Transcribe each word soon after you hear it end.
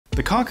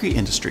The concrete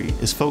industry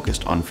is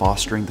focused on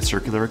fostering the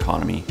circular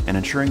economy and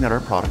ensuring that our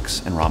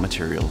products and raw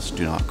materials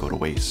do not go to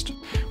waste,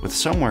 with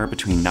somewhere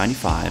between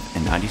 95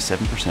 and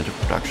 97% of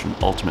production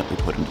ultimately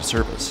put into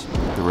service.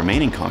 The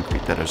remaining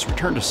concrete that is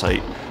returned to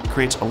site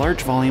creates a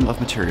large volume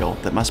of material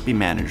that must be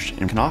managed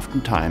and can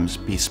oftentimes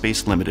be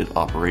space-limited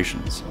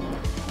operations.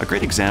 A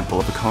great example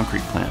of a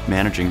concrete plant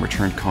managing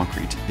returned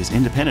concrete is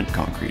Independent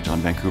Concrete on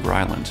Vancouver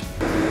Island.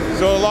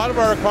 So a lot of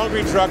our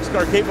concrete trucks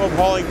are capable of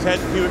hauling 10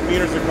 cubic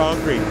meters of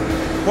concrete.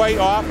 Quite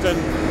often,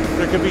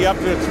 there could be up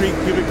to 3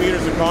 cubic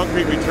meters of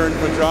concrete returned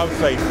from a job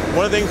site.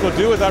 One of the things we'll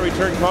do with that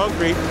returned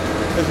concrete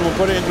is we'll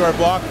put it into our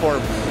block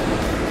forms.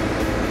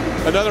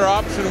 Another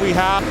option we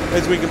have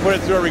is we can put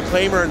it through a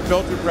reclaimer and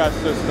filter press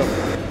system.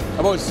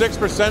 About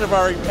 6% of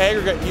our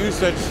aggregate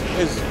usage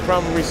is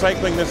from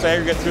recycling this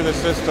aggregate through the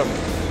system.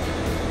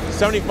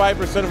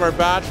 75% of our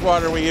batch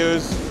water we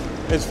use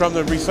is from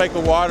the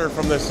recycled water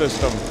from this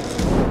system.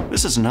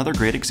 This is another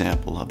great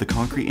example of the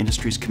concrete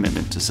industry's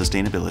commitment to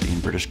sustainability in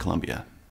British Columbia.